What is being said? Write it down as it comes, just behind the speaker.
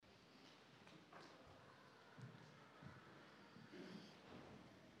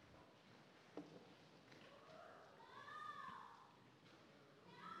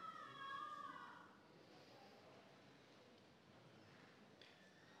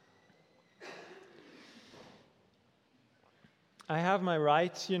I have my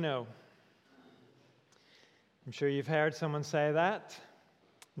rights, you know. I'm sure you've heard someone say that.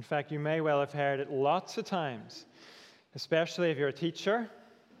 In fact, you may well have heard it lots of times, especially if you're a teacher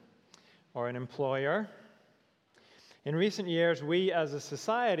or an employer. In recent years, we as a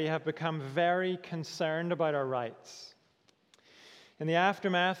society have become very concerned about our rights. In the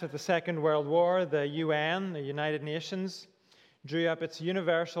aftermath of the Second World War, the UN, the United Nations, drew up its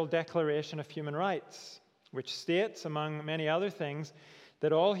Universal Declaration of Human Rights, which states, among many other things,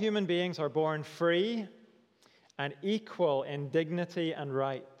 that all human beings are born free and equal in dignity and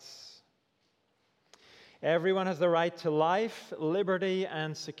rights. Everyone has the right to life, liberty,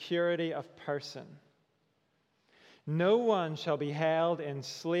 and security of person. No one shall be held in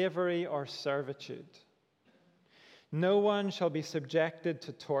slavery or servitude. No one shall be subjected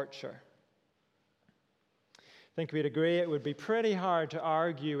to torture. I think we'd agree it would be pretty hard to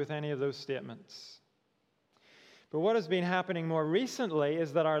argue with any of those statements. But what has been happening more recently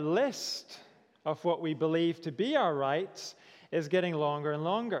is that our list of what we believe to be our rights is getting longer and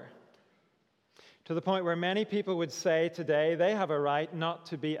longer, to the point where many people would say today they have a right not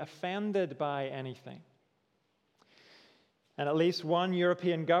to be offended by anything. And at least one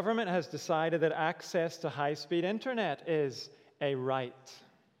European government has decided that access to high-speed internet is a right.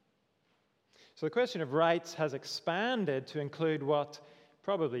 So the question of rights has expanded to include what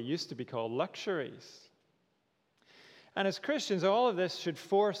probably used to be called luxuries. And as Christians, all of this should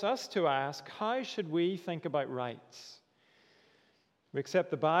force us to ask, how should we think about rights? We accept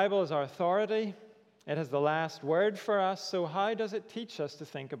the Bible as our authority. It has the last word for us, so how does it teach us to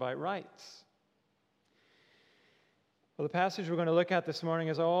think about rights? Well, the passage we're going to look at this morning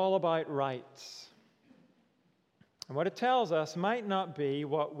is all about rights. And what it tells us might not be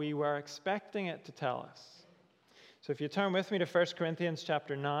what we were expecting it to tell us. So if you turn with me to 1 Corinthians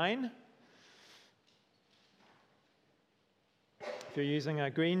chapter 9. If you're using a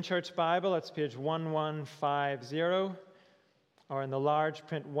Green Church Bible, it's page 1150, or in the large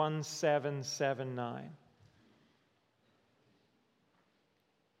print 1779.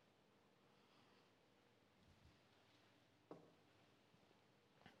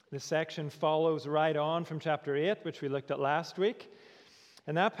 This section follows right on from chapter 8, which we looked at last week.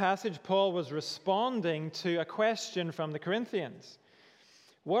 In that passage, Paul was responding to a question from the Corinthians.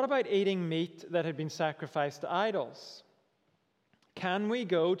 What about eating meat that had been sacrificed to idols? Can we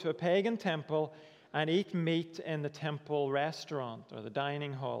go to a pagan temple and eat meat in the temple restaurant or the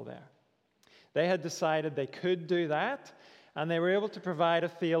dining hall there? They had decided they could do that, and they were able to provide a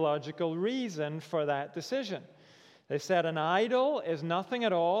theological reason for that decision. They said an idol is nothing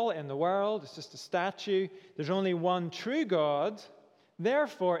at all in the world. It's just a statue. There's only one true God.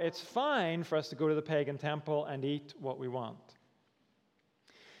 Therefore, it's fine for us to go to the pagan temple and eat what we want.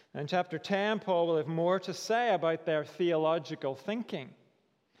 In chapter 10, Paul will have more to say about their theological thinking.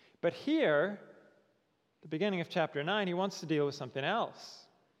 But here, the beginning of chapter 9, he wants to deal with something else.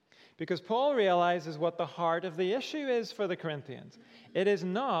 Because Paul realizes what the heart of the issue is for the Corinthians. It is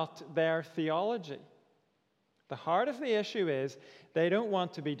not their theology. The heart of the issue is they don't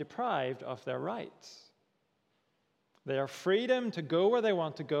want to be deprived of their rights. Their freedom to go where they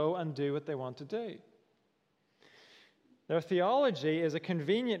want to go and do what they want to do. Their theology is a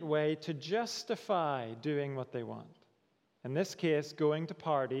convenient way to justify doing what they want. In this case, going to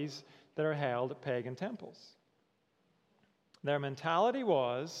parties that are held at pagan temples. Their mentality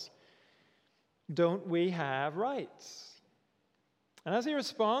was, don't we have rights? And as he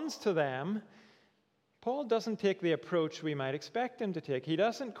responds to them, Paul doesn't take the approach we might expect him to take. He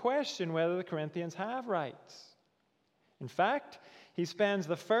doesn't question whether the Corinthians have rights. In fact, he spends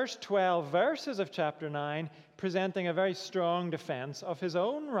the first 12 verses of chapter 9 presenting a very strong defense of his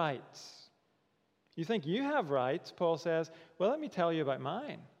own rights. You think you have rights, Paul says. Well, let me tell you about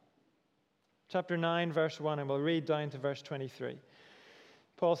mine. Chapter 9, verse 1, and we'll read down to verse 23.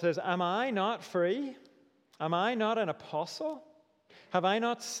 Paul says, am I not free? Am I not an apostle? Have I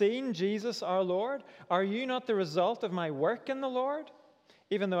not seen Jesus our Lord? Are you not the result of my work in the Lord?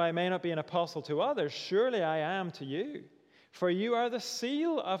 Even though I may not be an apostle to others, surely I am to you. For you are the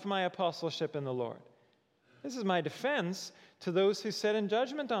seal of my apostleship in the Lord. This is my defense to those who sit in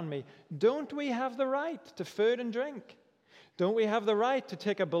judgment on me. Don't we have the right to food and drink? Don't we have the right to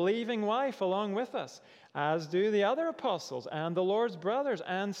take a believing wife along with us, as do the other apostles and the Lord's brothers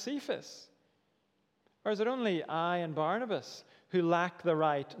and Cephas? Or is it only I and Barnabas who lack the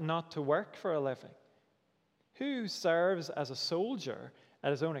right not to work for a living? Who serves as a soldier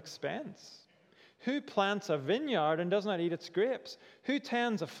at his own expense? Who plants a vineyard and does not eat its grapes? Who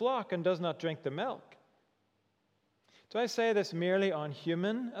tends a flock and does not drink the milk? Do I say this merely on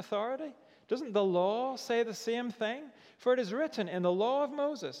human authority? Doesn't the law say the same thing? For it is written in the law of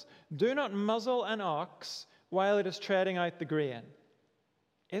Moses, do not muzzle an ox while it is treading out the grain.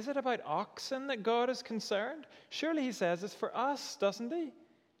 Is it about oxen that God is concerned? Surely he says it's for us, doesn't he?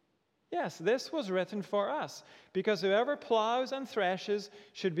 Yes, this was written for us, because whoever plows and threshes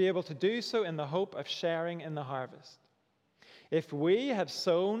should be able to do so in the hope of sharing in the harvest. If we have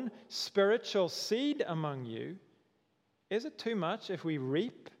sown spiritual seed among you, is it too much if we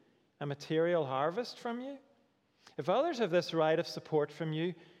reap a material harvest from you? If others have this right of support from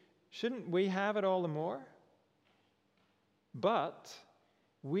you, shouldn't we have it all the more? But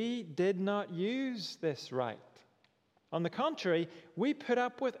we did not use this right. On the contrary, we put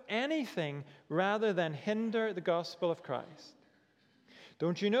up with anything rather than hinder the gospel of Christ.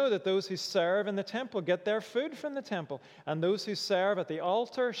 Don't you know that those who serve in the temple get their food from the temple, and those who serve at the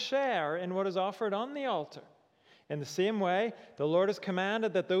altar share in what is offered on the altar? In the same way, the Lord has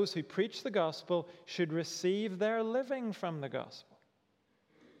commanded that those who preach the gospel should receive their living from the gospel.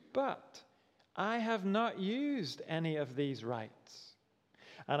 But I have not used any of these rights.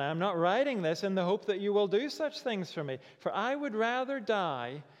 And I am not writing this in the hope that you will do such things for me, for I would rather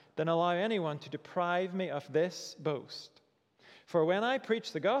die than allow anyone to deprive me of this boast. For when I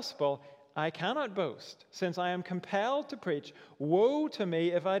preach the gospel, I cannot boast, since I am compelled to preach. Woe to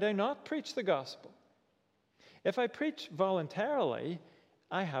me if I do not preach the gospel. If I preach voluntarily,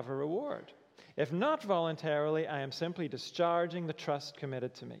 I have a reward. If not voluntarily, I am simply discharging the trust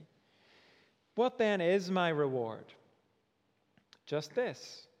committed to me. What then is my reward? Just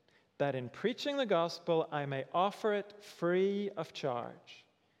this, that in preaching the gospel I may offer it free of charge,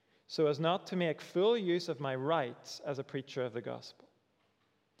 so as not to make full use of my rights as a preacher of the gospel.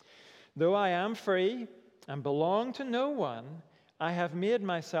 Though I am free and belong to no one, I have made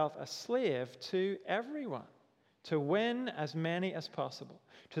myself a slave to everyone, to win as many as possible.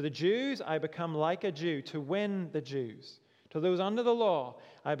 To the Jews I become like a Jew, to win the Jews. To those under the law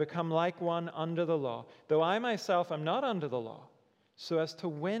I become like one under the law, though I myself am not under the law, so as to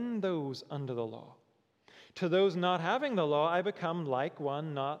win those under the law. To those not having the law, I become like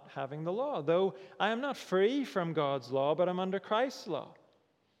one not having the law, though I am not free from God's law, but am under Christ's law,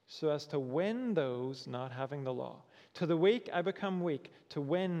 so as to win those not having the law. To the weak, I become weak, to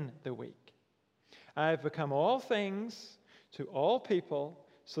win the weak. I have become all things to all people,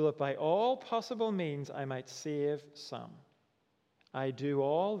 so that by all possible means I might save some. I do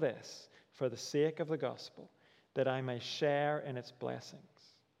all this for the sake of the gospel, that I may share in its blessings.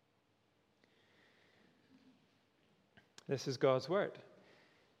 This is God's word.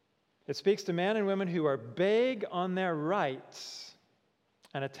 It speaks to men and women who are big on their rights,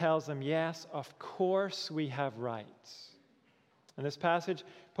 and it tells them, yes, of course we have rights. In this passage,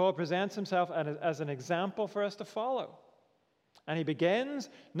 Paul presents himself as an example for us to follow. And he begins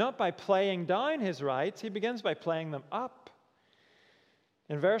not by playing down his rights, he begins by playing them up.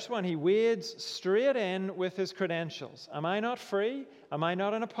 In verse 1, he wades straight in with his credentials. Am I not free? Am I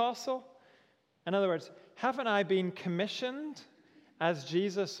not an apostle? In other words, haven't I been commissioned as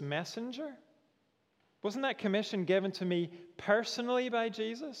Jesus' messenger? Wasn't that commission given to me personally by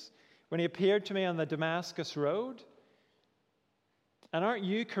Jesus when he appeared to me on the Damascus road? And aren't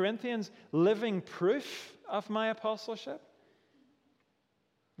you, Corinthians, living proof of my apostleship?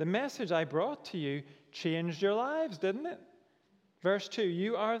 The message I brought to you changed your lives, didn't it? Verse 2,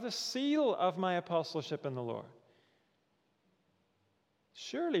 you are the seal of my apostleship in the Lord.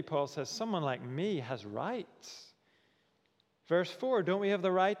 Surely, Paul says, someone like me has rights. Verse 4, don't we have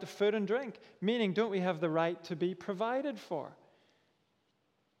the right to food and drink? Meaning, don't we have the right to be provided for?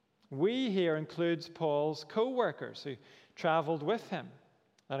 We here includes Paul's co-workers who traveled with him.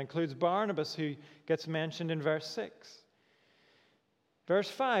 That includes Barnabas, who gets mentioned in verse 6. Verse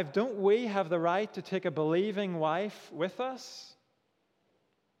 5, don't we have the right to take a believing wife with us?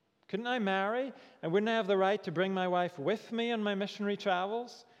 Couldn't I marry? And wouldn't I have the right to bring my wife with me on my missionary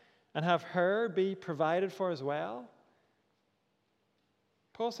travels and have her be provided for as well?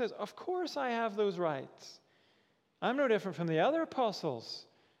 Paul says, of course I have those rights. I'm no different from the other apostles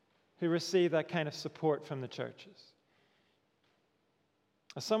who receive that kind of support from the churches.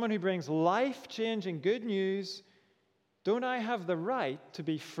 As someone who brings life-changing good news, don't I have the right to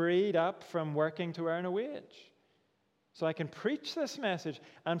be freed up from working to earn a wage? So I can preach this message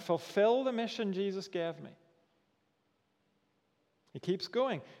and fulfill the mission Jesus gave me. He keeps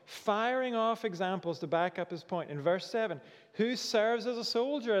going, firing off examples to back up his point. In verse 7, who serves as a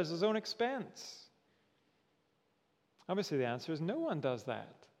soldier at his own expense? Obviously, the answer is no one does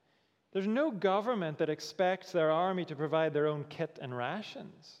that. There's no government that expects their army to provide their own kit and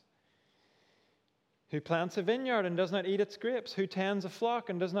rations. Who plants a vineyard and does not eat its grapes? Who tends a flock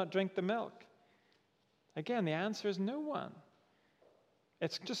and does not drink the milk? Again, the answer is no one.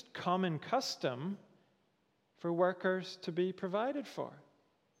 It's just common custom for workers to be provided for.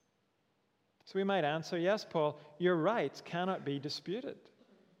 So we might answer, yes, Paul, your rights cannot be disputed.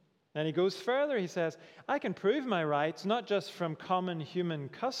 And he goes further. He says, I can prove my rights not just from common human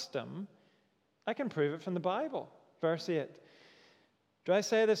custom. I can prove it from the Bible. Verse 8. Do I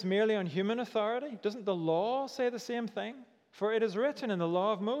say this merely on human authority? Doesn't the law say the same thing? For it is written in the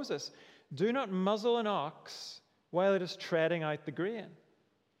law of Moses, do not muzzle an ox while it is treading out the grain.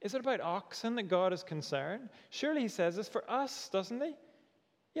 Is it about oxen that God is concerned? Surely he says this for us, doesn't he?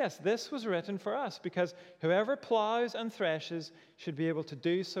 Yes, this was written for us, because whoever plows and threshes should be able to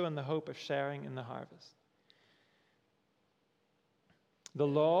do so in the hope of sharing in the harvest. The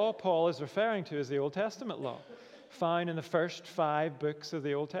law Paul is referring to is the Old Testament law, found in the first 5 books of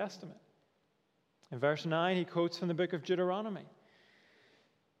the Old Testament. In verse 9, he quotes from the book of Deuteronomy.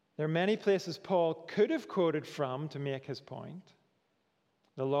 There are many places Paul could have quoted from to make his point.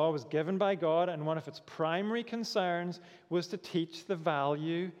 The law was given by God, and one of its primary concerns was to teach the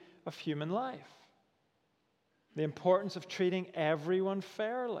value of human life, the importance of treating everyone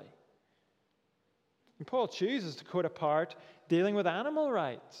fairly. And Paul chooses to quote a part dealing with animal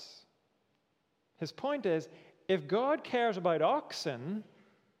rights. His point is, if God cares about oxen,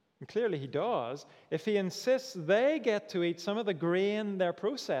 and clearly he does, if he insists they get to eat some of the grain they're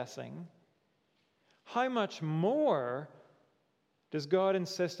processing, how much more does God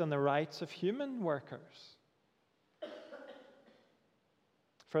insist on the rights of human workers?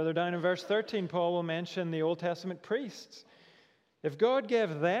 Further down in verse 13, Paul will mention the Old Testament priests. If God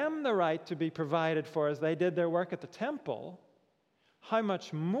gave them the right to be provided for as they did their work at the temple, how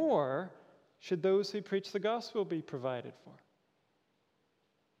much more should those who preach the gospel be provided for?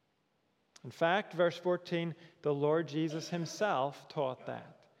 In fact, verse 14, the Lord Jesus himself taught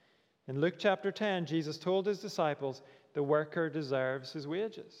that. In Luke chapter 10, Jesus told his disciples, the worker deserves his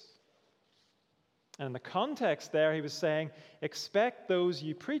wages. And in the context there, he was saying, expect those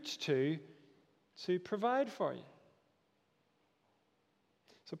you preach to provide for you.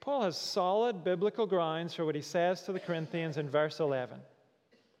 So Paul has solid biblical grounds for what he says to the Corinthians in verse 11.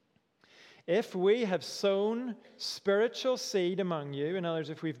 If we have sown spiritual seed among you, in other words,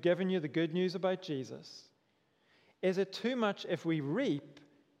 if we've given you the good news about Jesus, is it too much if we reap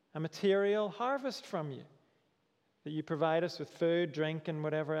a material harvest from you, that you provide us with food, drink, and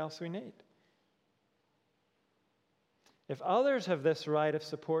whatever else we need? If others have this right of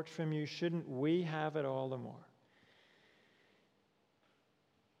support from you, shouldn't we have it all the more?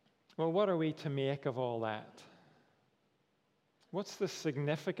 Well, what are we to make of all that? What's the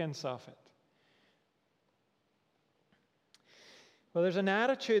significance of it? Well, there's an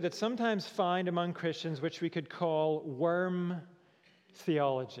attitude that's sometimes found among Christians which we could call worm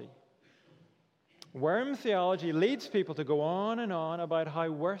theology. Worm theology leads people to go on and on about how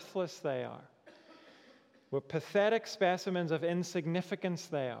worthless they are, what pathetic specimens of insignificance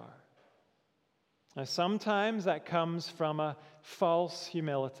they are. Now, sometimes that comes from a false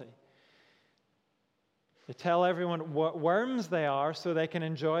humility. They tell everyone what worms they are so they can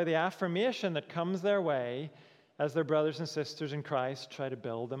enjoy the affirmation that comes their way as their brothers and sisters in Christ try to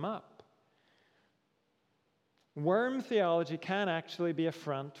build them up. Worm theology can actually be a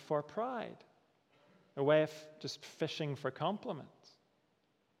front for pride, a way of just fishing for compliments.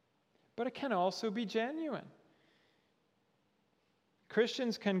 But it can also be genuine.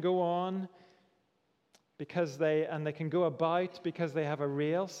 Christians can go on because they can go about because they have a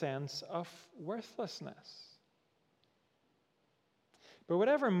real sense of worthlessness. But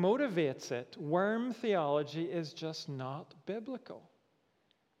whatever motivates it, worm theology is just not biblical.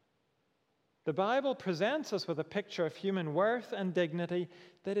 The Bible presents us with a picture of human worth and dignity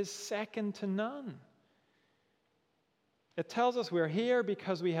that is second to none. It tells us we're here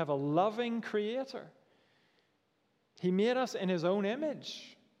because we have a loving Creator. He made us in His own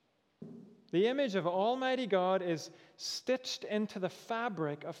image. The image of Almighty God is stitched into the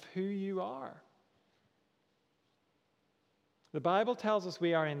fabric of who you are. The Bible tells us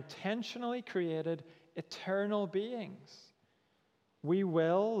we are intentionally created eternal beings. We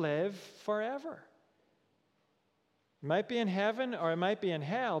will live forever. It might be in heaven or it might be in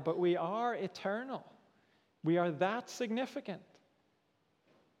hell, but we are eternal. We are that significant.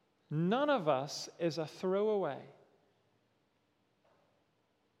 None of us is a throwaway.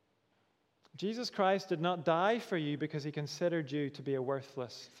 Jesus Christ did not die for you because He considered you to be a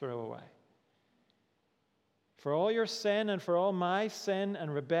worthless throwaway. For all your sin and for all my sin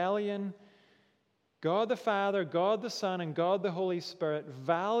and rebellion, God the Father, God the Son, and God the Holy Spirit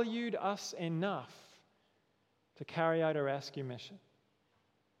valued us enough to carry out a rescue mission.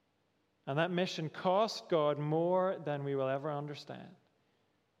 And that mission cost God more than we will ever understand.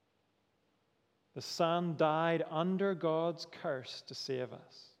 The Son died under God's curse to save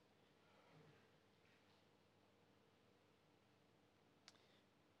us.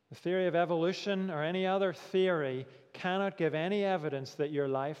 The theory of evolution or any other theory cannot give any evidence that your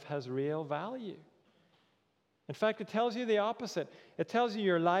life has real value. In fact, it tells you the opposite. It tells you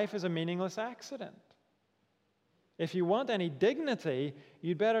your life is a meaningless accident. If you want any dignity,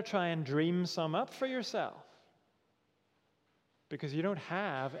 you'd better try and dream some up for yourself, because you don't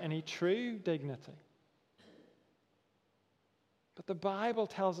have any true dignity. But the Bible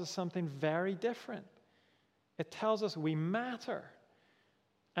tells us something very different. It tells us we matter,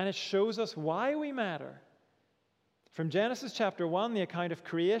 and it shows us why we matter. From Genesis chapter 1, the account of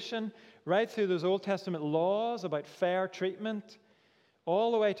creation, right through those Old Testament laws about fair treatment,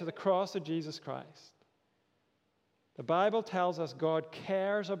 all the way to the cross of Jesus Christ. The Bible tells us God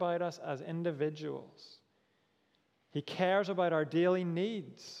cares about us as individuals. He cares about our daily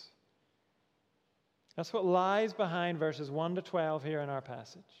needs. That's what lies behind verses 1 to 12 here in our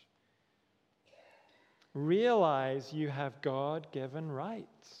passage. Realize you have God-given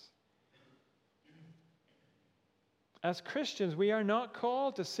rights. As Christians, we are not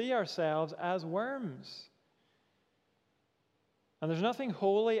called to see ourselves as worms. And there's nothing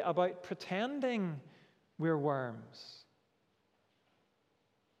holy about pretending we're worms.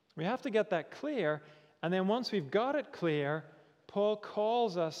 We have to get that clear, and then once we've got it clear, Paul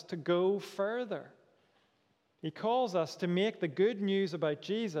calls us to go further. He calls us to make the good news about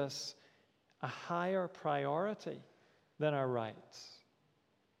Jesus a higher priority than our rights.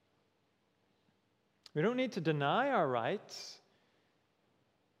 We don't need to deny our rights,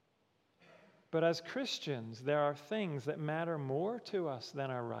 but as Christians, there are things that matter more to us than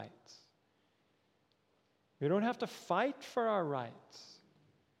our rights. We don't have to fight for our rights.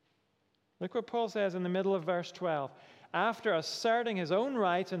 Look what Paul says in the middle of verse 12. After asserting his own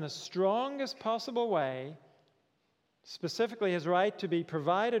rights in the strongest possible way, specifically his right to be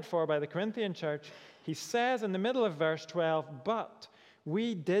provided for by the Corinthian church, he says in the middle of verse 12, but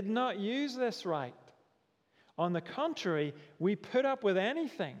we did not use this right. On the contrary, we put up with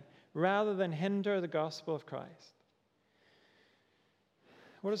anything rather than hinder the gospel of Christ.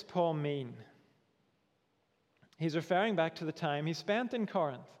 What does Paul mean? He's referring back to the time he spent in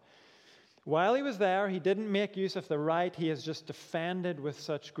Corinth. While he was there, he didn't make use of the right he has just defended with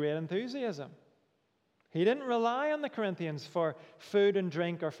such great enthusiasm. He didn't rely on the Corinthians for food and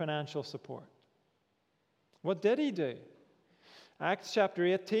drink or financial support. What did he do? Acts chapter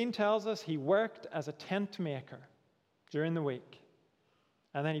 18 tells us he worked as a tent maker during the week,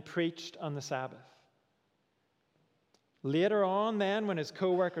 and then he preached on the Sabbath. Later on then, when his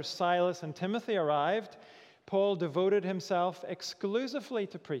co-workers Silas and Timothy arrived, Paul devoted himself exclusively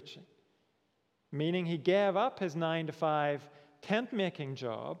to preaching, meaning he gave up his 9-to-5 tent-making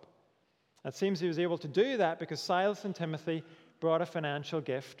job. It seems he was able to do that because Silas and Timothy brought a financial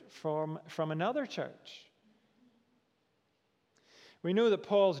gift from another church. We know that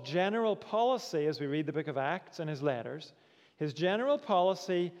Paul's general policy, as we read the book of Acts and his letters, his general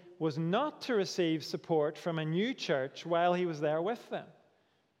policy was not to receive support from a new church while he was there with them.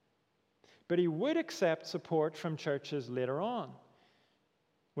 But he would accept support from churches later on,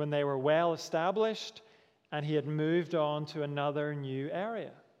 when they were well established and he had moved on to another new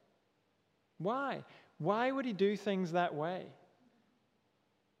area. Why? Why would he do things that way?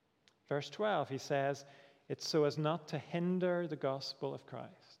 Verse 12, he says, it's so as not to hinder the gospel of Christ.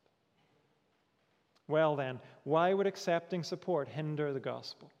 Well then, why would accepting support hinder the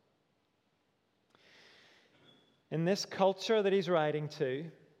gospel? In this culture that he's writing to,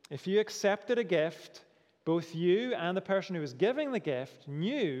 if you accepted a gift, both you and the person who was giving the gift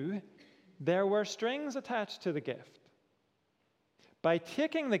knew there were strings attached to the gift. By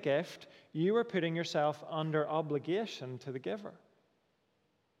taking the gift, you were putting yourself under obligation to the giver.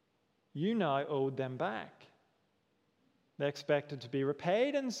 You now owed them back. They expected to be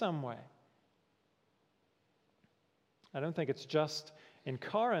repaid in some way. I don't think it's just in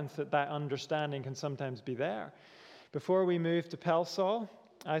Corinth that understanding can sometimes be there. Before we moved to Pelsall,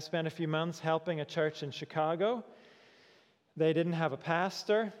 I spent a few months helping a church in Chicago. They didn't have a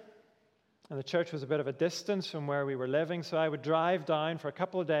pastor, and the church was a bit of a distance from where we were living, so I would drive down for a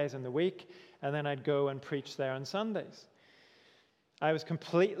couple of days in the week, and then I'd go and preach there on Sundays. I was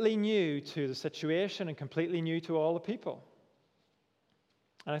completely new to the situation and completely new to all the people.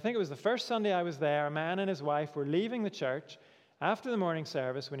 And I think it was the first Sunday I was there, a man and his wife were leaving the church after the morning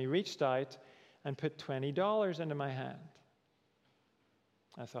service when he reached out and put $20 into my hand.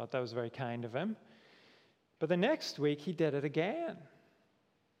 I thought that was very kind of him. But the next week, he did it again.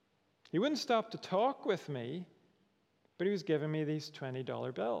 He wouldn't stop to talk with me, but he was giving me these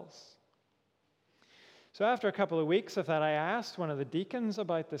 $20 bills. So after a couple of weeks of that, I asked one of the deacons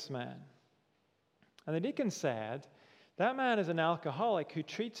about this man. And the deacon said, that man is an alcoholic who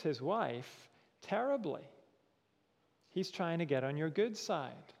treats his wife terribly. He's trying to get on your good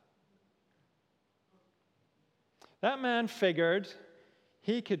side. That man figured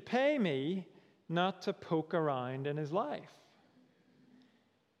he could pay me not to poke around in his life.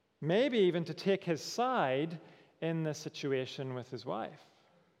 Maybe even to take his side in the situation with his wife.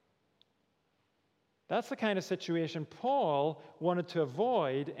 That's the kind of situation Paul wanted to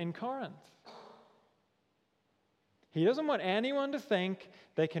avoid in Corinth. He doesn't want anyone to think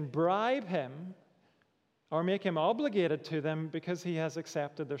they can bribe him or make him obligated to them because he has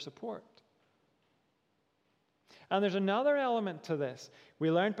accepted their support. And there's another element to this.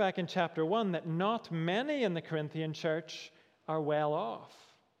 We learned back in chapter 1 that not many in the Corinthian church are well off.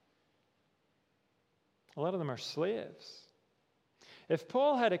 A lot of them are slaves. If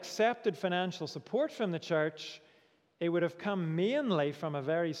Paul had accepted financial support from the church, it would have come mainly from a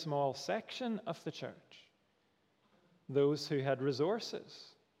very small section of the church, those who had resources.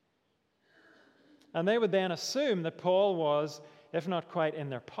 And they would then assume that Paul was, if not quite in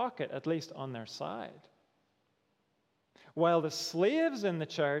their pocket, at least on their side. While the slaves in the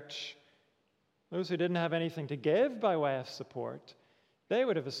church, those who didn't have anything to give by way of support, they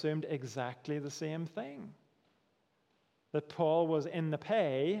would have assumed exactly the same thing, that Paul was in the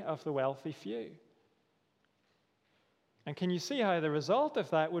pay of the wealthy few. And can you see how the result of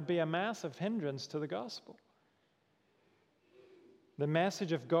that would be a massive hindrance to the gospel? The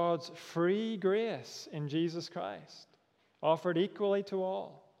message of God's free grace in Jesus Christ, offered equally to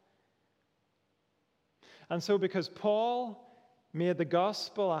all. And so because Paul made the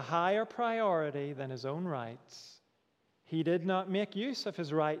gospel a higher priority than his own rights, he did not make use of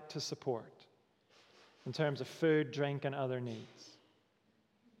his right to support in terms of food, drink, and other needs.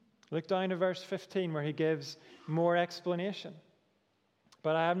 Look down to verse 15 where he gives more explanation.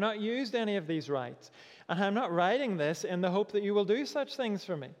 But I have not used any of these rights, and I am not writing this in the hope that you will do such things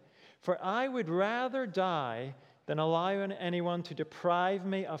for me. For I would rather die than allow anyone to deprive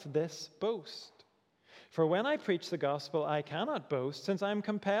me of this boast. For when I preach the gospel, I cannot boast, since I am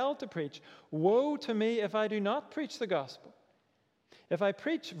compelled to preach. Woe to me if I do not preach the gospel. If I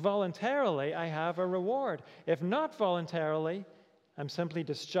preach voluntarily, I have a reward. If not voluntarily, I'm simply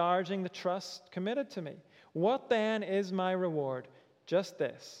discharging the trust committed to me. What then is my reward? Just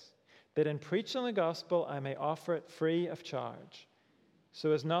this, that in preaching the gospel I may offer it free of charge,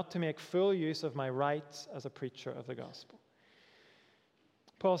 so as not to make full use of my rights as a preacher of the gospel.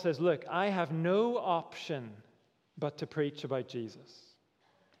 Paul says, look, I have no option but to preach about Jesus.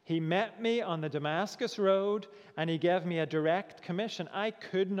 He met me on the Damascus road and he gave me a direct commission I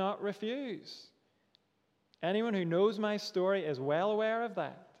could not refuse. Anyone who knows my story is well aware of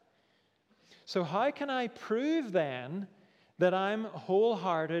that. So how can I prove then that I'm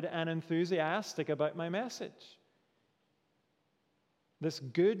wholehearted and enthusiastic about my message? This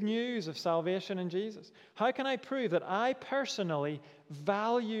good news of salvation in Jesus. How can I prove that I personally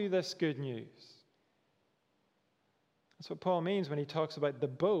value this good news? That's what Paul means when he talks about the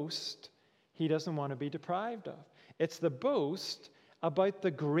boast he doesn't want to be deprived of. It's the boast about the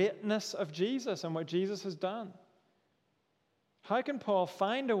greatness of Jesus and what Jesus has done. How can Paul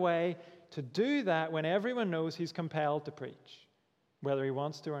find a way to do that when everyone knows he's compelled to preach, whether he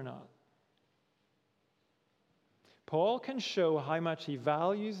wants to or not? Paul can show how much he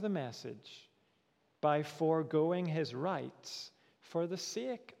values the message by foregoing his rights for the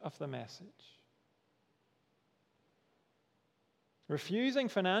sake of the message. Refusing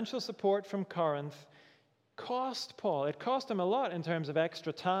financial support from Corinth cost Paul. It cost him a lot in terms of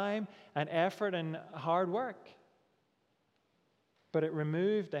extra time and effort and hard work. But it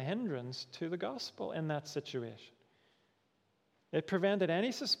removed a hindrance to the gospel in that situation. It prevented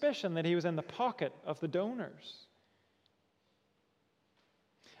any suspicion that he was in the pocket of the donors.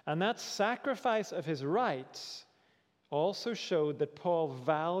 And that sacrifice of his rights also showed that Paul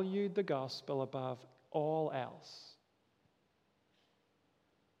valued the gospel above all else.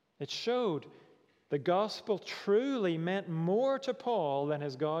 It showed the gospel truly meant more to Paul than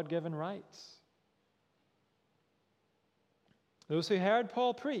his God-given rights. Those who heard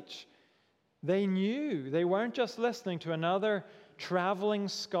Paul preach, they knew they weren't just listening to another traveling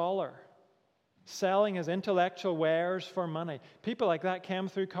scholar selling his intellectual wares for money. People like that came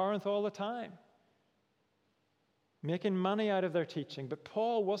through Corinth all the time, making money out of their teaching. But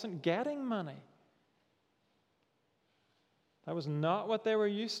Paul wasn't getting money. That was not what they were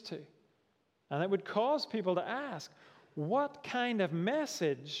used to. And it would cause people to ask, what kind of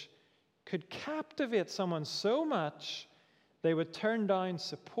message could captivate someone so much they would turn down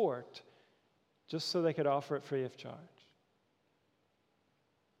support just so they could offer it free of charge?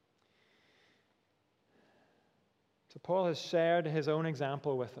 So Paul has shared his own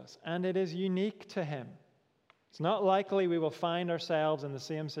example with us, and it is unique to him. It's not likely we will find ourselves in the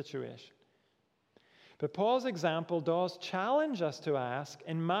same situation. But Paul's example does challenge us to ask,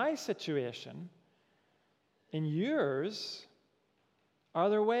 in my situation, in yours, are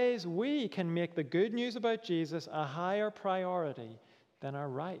there ways we can make the good news about Jesus a higher priority than our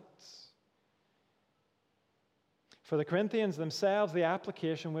rights? For the Corinthians themselves, the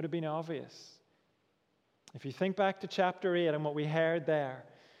application would have been obvious. If you think back to chapter 8 and what we heard there,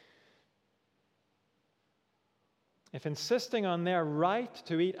 if insisting on their right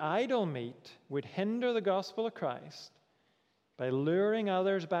to eat idol meat would hinder the gospel of Christ by luring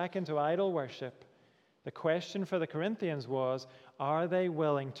others back into idol worship, the question for the Corinthians was, are they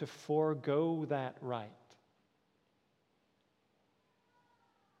willing to forego that right?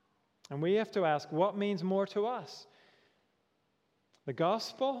 And we have to ask, what means more to us? The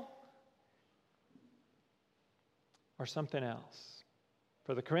gospel or something else?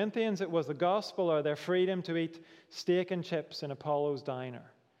 For the Corinthians, it was the gospel or their freedom to eat steak and chips in Apollo's diner.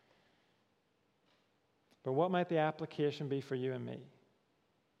 But what might the application be for you and me?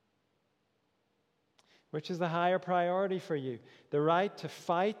 Which is the higher priority for you? The right to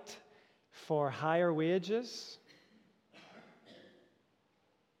fight for higher wages,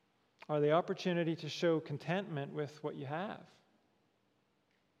 or the opportunity to show contentment with what you have?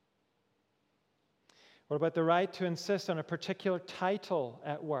 What about the right to insist on a particular title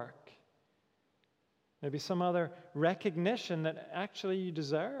at work? Maybe some other recognition that actually you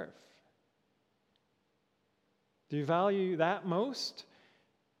deserve. Do you value that most?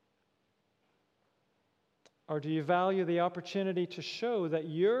 Or do you value the opportunity to show that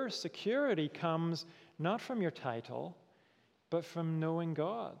your security comes not from your title, but from knowing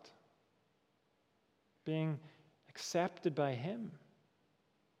God, being accepted by Him?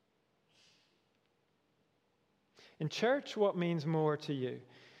 In church, what means more to you?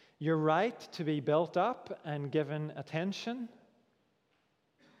 Your right to be built up and given attention,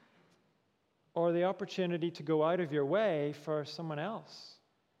 or the opportunity to go out of your way for someone else,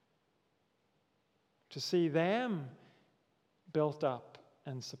 to see them built up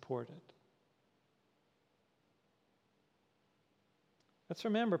and supported? Let's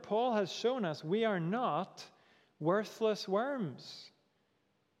remember, Paul has shown us we are not worthless worms.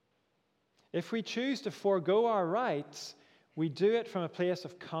 If we choose to forego our rights, we do it from a place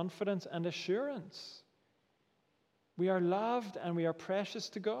of confidence and assurance. We are loved and we are precious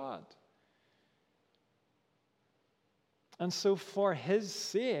to God. And so for His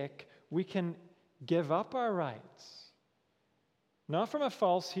sake, we can give up our rights. Not from a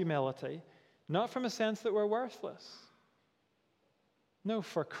false humility, not from a sense that we're worthless. No,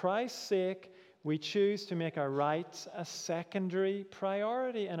 for Christ's sake, we choose to make our rights a secondary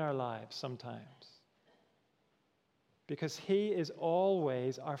priority in our lives sometimes. Because He is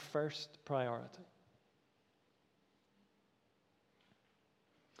always our first priority.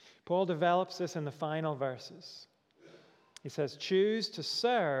 Paul develops this in the final verses. He says, choose to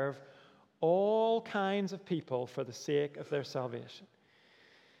serve all kinds of people for the sake of their salvation.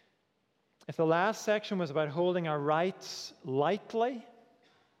 If the last section was about holding our rights lightly,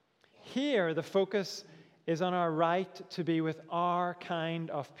 here the focus is on our right to be with our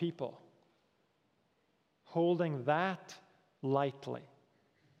kind of people. Holding that lightly.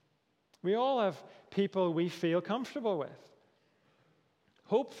 We all have people we feel comfortable with.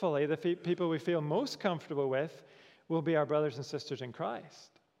 Hopefully, the people we feel most comfortable with will be our brothers and sisters in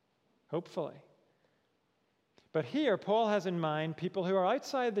Christ. Hopefully. But here, Paul has in mind people who are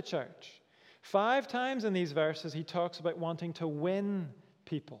outside the church. 5 times in these verses, he talks about wanting to win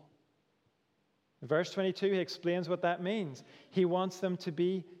people. In verse 22, he explains what that means. He wants them to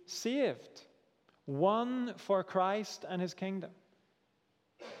be saved, won for Christ and His kingdom.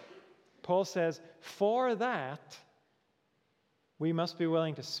 Paul says, for that, we must be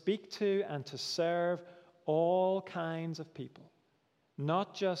willing to speak to and to serve all kinds of people,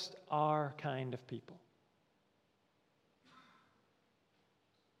 not just our kind of people.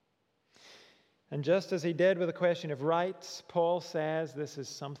 And just as he did with the question of rights, Paul says this is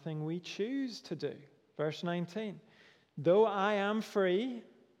something we choose to do. Verse 19, though I am free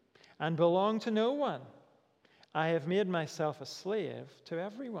and belong to no one, I have made myself a slave to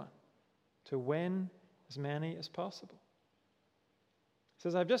everyone to win as many as possible. He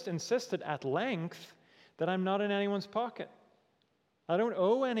says, I've just insisted at length that I'm not in anyone's pocket. I don't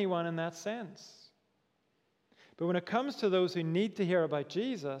owe anyone in that sense. But when it comes to those who need to hear about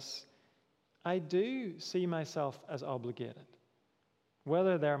Jesus, I do see myself as obligated,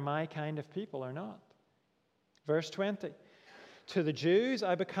 whether they're my kind of people or not. Verse 20, to the Jews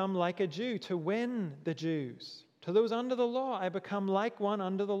I become like a Jew to win the Jews. To those under the law I become like one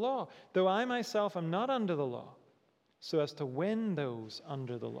under the law, though I myself am not under the law, so as to win those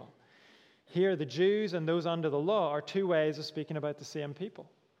under the law. Here, the Jews and those under the law are two ways of speaking about the same people.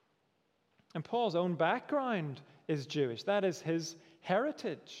 And Paul's own background is Jewish. That is his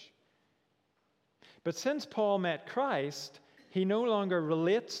heritage. But since Paul met Christ, he no longer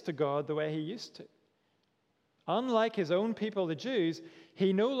relates to God the way he used to. Unlike his own people, the Jews,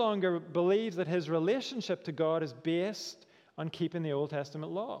 he no longer believes that his relationship to God is based on keeping the Old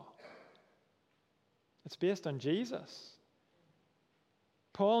Testament law. It's based on Jesus.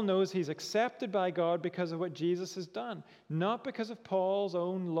 Paul knows he's accepted by God because of what Jesus has done, not because of Paul's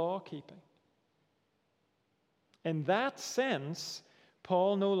own law-keeping. In that sense,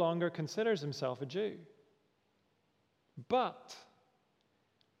 Paul no longer considers himself a Jew. But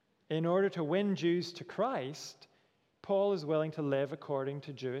in order to win Jews to Christ, Paul is willing to live according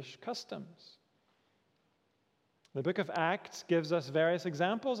to Jewish customs. The book of Acts gives us various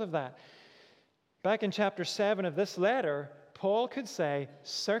examples of that. Back in chapter 7 of this letter, Paul could say,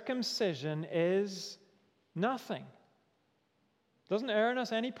 circumcision is nothing. Doesn't earn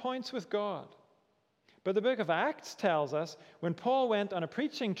us any points with God. But the book of Acts tells us when Paul went on a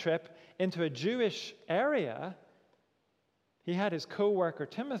preaching trip into a Jewish area, he had his co-worker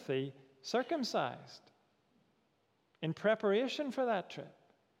Timothy circumcised in preparation for that trip.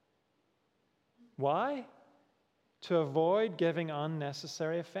 Why? To avoid giving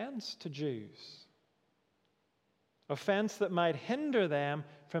unnecessary offense to Jews. Offense that might hinder them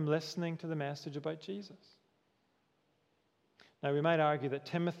from listening to the message about Jesus. Now, we might argue that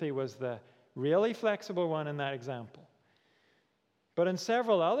Timothy was the really flexible one in that example. But on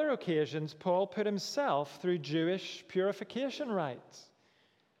several other occasions, Paul put himself through Jewish purification rites.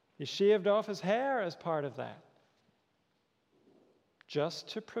 He shaved off his hair as part of that, just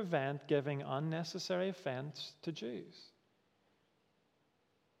to prevent giving unnecessary offense to Jews.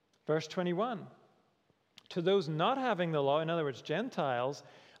 Verse 21, to those not having the law, in other words, Gentiles,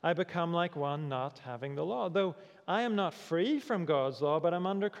 I become like one not having the law. Though I am not free from God's law, but I'm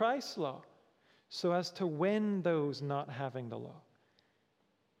under Christ's law, so as to win those not having the law.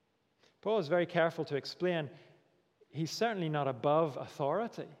 Paul is very careful to explain he's certainly not above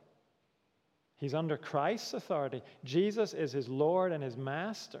authority. He's under Christ's authority. Jesus is his Lord and his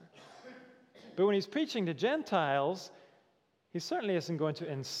master. But when he's preaching to Gentiles, he certainly isn't going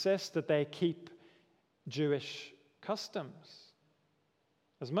to insist that they keep Jewish customs.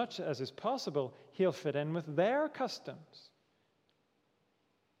 As much as is possible, he'll fit in with their customs.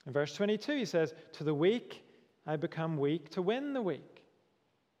 In verse 22, he says, to the weak, I become weak to win the weak.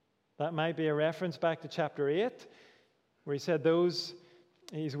 That might be a reference back to chapter 8, where he said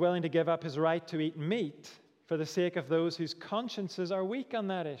he's willing to give up his right to eat meat for the sake of those whose consciences are weak on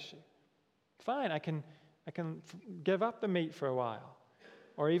that issue. Fine, I can give up the meat for a while,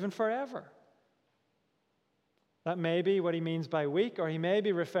 or even forever. That may be what he means by weak, or he may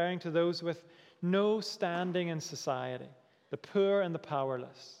be referring to those with no standing in society, the poor and the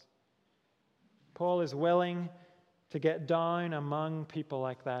powerless. Paul is willing to get down among people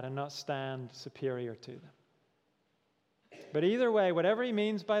like that and not stand superior to them. But either way, whatever he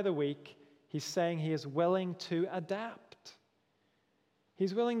means by the weak, he's saying he is willing to adapt.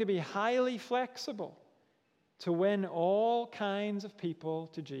 He's willing to be highly flexible to win all kinds of people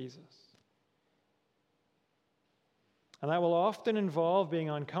to Jesus. And that will often involve being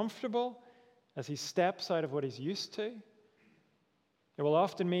uncomfortable as he steps out of what he's used to. It will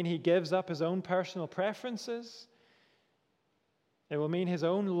often mean he gives up his own personal preferences. It will mean his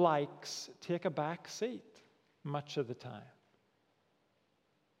own likes take a back seat much of the time.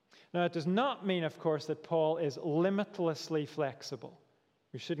 Now, it does not mean, of course, that Paul is limitlessly flexible.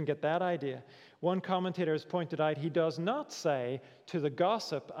 We shouldn't get that idea. One commentator has pointed out he does not say, to the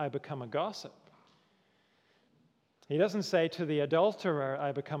gossip, I become a gossip. He doesn't say, to the adulterer,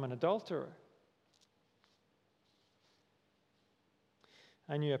 I become an adulterer.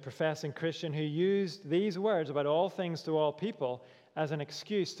 I knew a professing Christian who used these words about all things to all people as an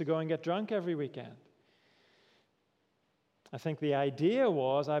excuse to go and get drunk every weekend. I think the idea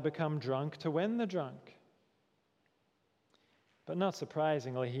was, I become drunk to win the drunk. But not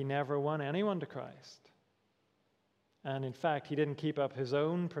surprisingly, he never won anyone to Christ. And in fact, he didn't keep up his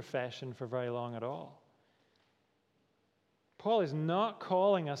own profession for very long at all. Paul is not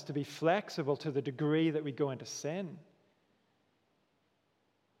calling us to be flexible to the degree that we go into sin.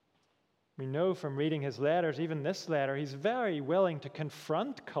 We know from reading his letters, even this letter, he's very willing to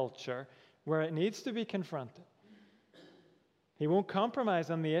confront culture where it needs to be confronted. He won't compromise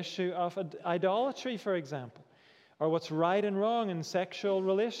on the issue of idolatry, for example, or what's right and wrong in sexual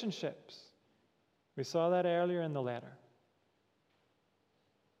relationships. We saw that earlier in the letter.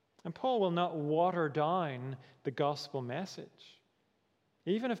 And Paul will not water down the gospel message,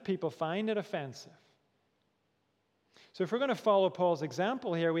 even if people find it offensive. So if we're going to follow Paul's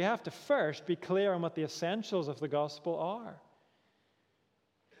example here, we have to first be clear on what the essentials of the gospel are.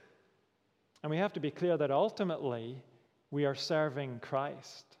 And we have to be clear that ultimately we are serving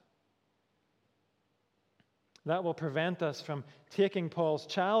Christ. That will prevent us from taking Paul's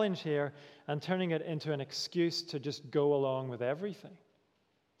challenge here and turning it into an excuse to just go along with everything.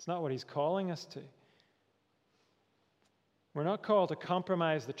 It's not what he's calling us to. We're not called to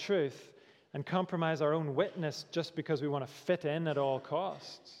compromise the truth and compromise our own witness just because we want to fit in at all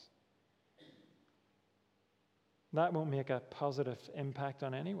costs. That won't make a positive impact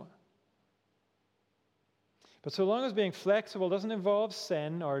on anyone. But so long as being flexible doesn't involve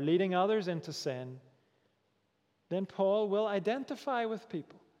sin or leading others into sin, then Paul will identify with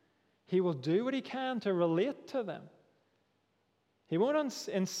people. He will do what he can to relate to them. He won't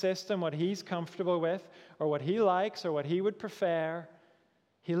insist on what he's comfortable with or what he likes or what he would prefer.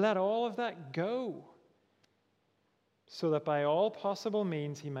 He let all of that go so that by all possible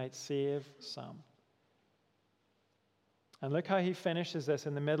means he might save some. And look how he finishes this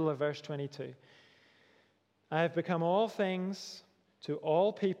in the middle of verse 22. I have become all things to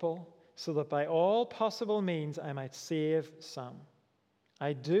all people so that by all possible means I might save some.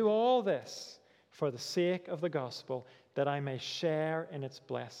 I do all this for the sake of the gospel, that I may share in its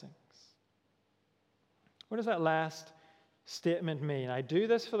blessings. What does that last statement mean? I do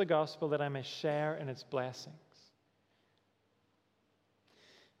this for the gospel, that I may share in its blessings.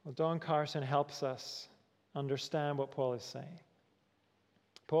 Well, Don Carson helps us understand what Paul is saying.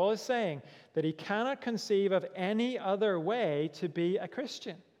 Paul is saying that he cannot conceive of any other way to be a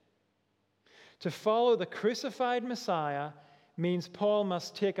Christian. To follow the crucified Messiah means Paul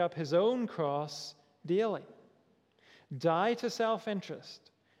must take up his own cross daily, die to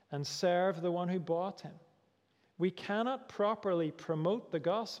self-interest, and serve the one who bought him. We cannot properly promote the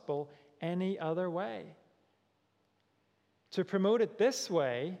gospel any other way. To promote it this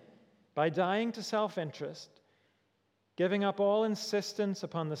way, by dying to self-interest, giving up all insistence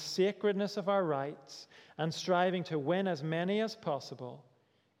upon the sacredness of our rights, and striving to win as many as possible,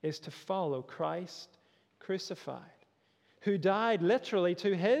 is to follow Christ crucified, who died literally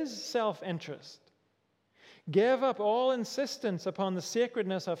to his self-interest, gave up all insistence upon the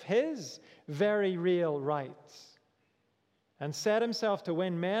sacredness of his very real rights, and set himself to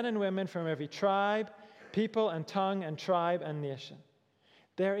win men and women from every tribe, people and tongue and tribe and nation.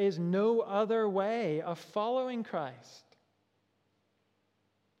 There is no other way of following Christ.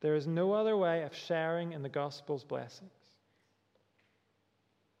 There is no other way of sharing in the gospel's blessings.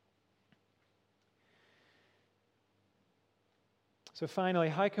 So finally,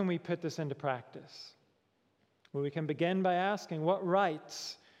 how can we put this into practice? Well, we can begin by asking, what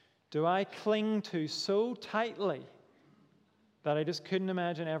rights do I cling to so tightly that I just couldn't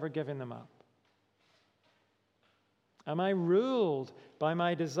imagine ever giving them up? Am I ruled by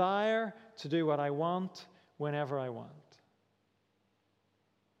my desire to do what I want whenever I want?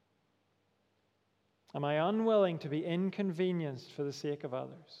 Am I unwilling to be inconvenienced for the sake of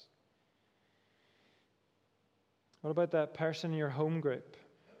others? What about that person in your home group?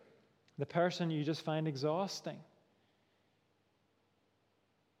 The person you just find exhausting?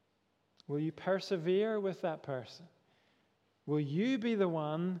 Will you persevere with that person? Will you be the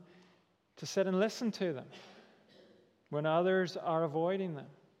one to sit and listen to them when others are avoiding them?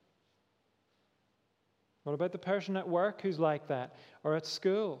 What about the person at work who's like that, or at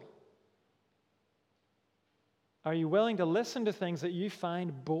school? Are you willing to listen to things that you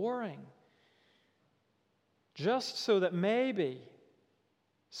find boring, just so that maybe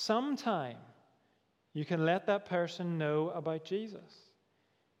sometime you can let that person know about Jesus,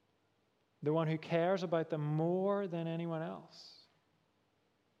 the one who cares about them more than anyone else?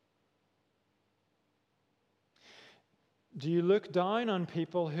 Do you look down on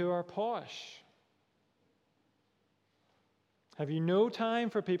people who are posh? Have you no time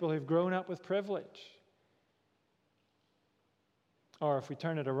for people who've grown up with privilege? Or if we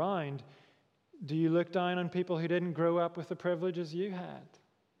turn it around, do you look down on people who didn't grow up with the privileges you had?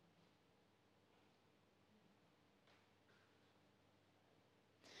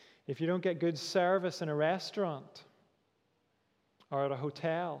 If you don't get good service in a restaurant or at a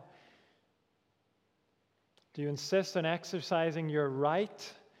hotel, do you insist on exercising your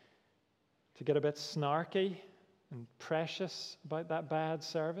right to get a bit snarky and precious about that bad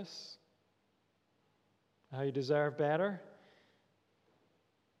service? How you deserve better?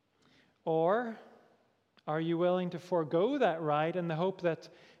 Or are you willing to forego that right in the hope that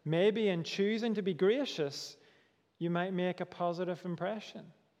maybe in choosing to be gracious, you might make a positive impression?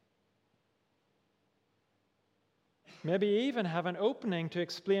 Maybe even have an opening to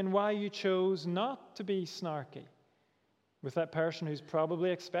explain why you chose not to be snarky with that person who's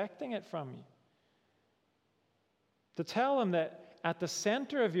probably expecting it from you. To tell them that at the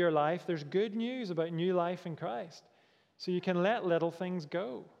center of your life, there's good news about new life in Christ, so you can let little things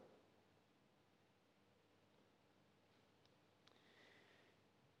go.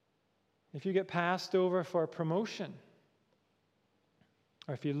 If you get passed over for a promotion,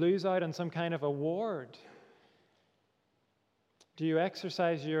 or if you lose out on some kind of award, do you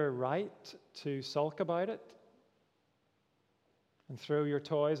exercise your right to sulk about it and throw your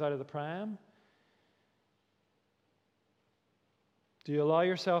toys out of the pram? Do you allow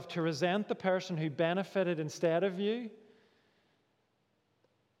yourself to resent the person who benefited instead of you?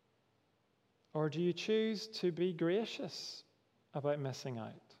 Or do you choose to be gracious about missing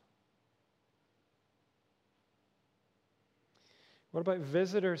out? What about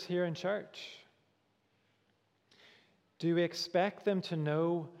visitors here in church? Do we expect them to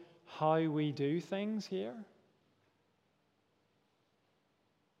know how we do things here?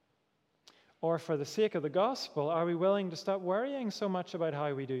 Or for the sake of the gospel, are we willing to stop worrying so much about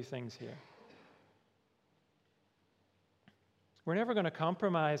how we do things here? We're never going to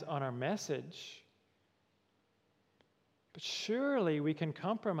compromise on our message, but surely we can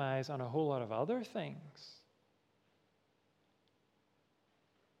compromise on a whole lot of other things.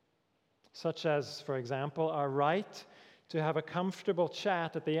 Such as, for example, our right to have a comfortable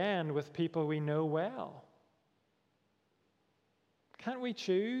chat at the end with people we know well. Can't we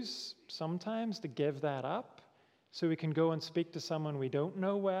choose sometimes to give that up so we can go and speak to someone we don't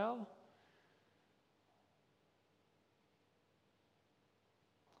know well?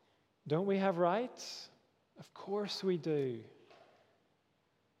 Don't we have rights? Of course we do.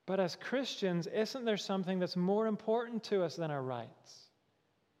 But as Christians, isn't there something that's more important to us than our rights?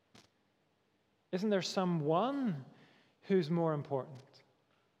 Isn't there someone who's more important?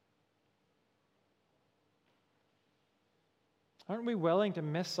 Aren't we willing to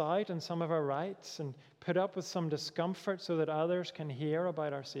miss out on some of our rights and put up with some discomfort so that others can hear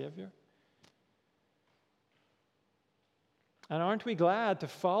about our Savior? And aren't we glad to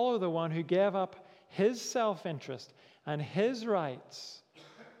follow the one who gave up his self-interest and his rights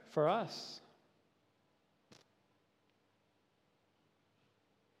for us?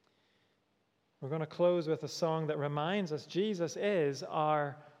 We're going to close with a song that reminds us Jesus is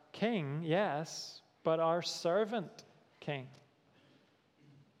our King, yes, but our servant King.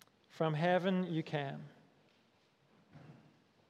 From heaven you came.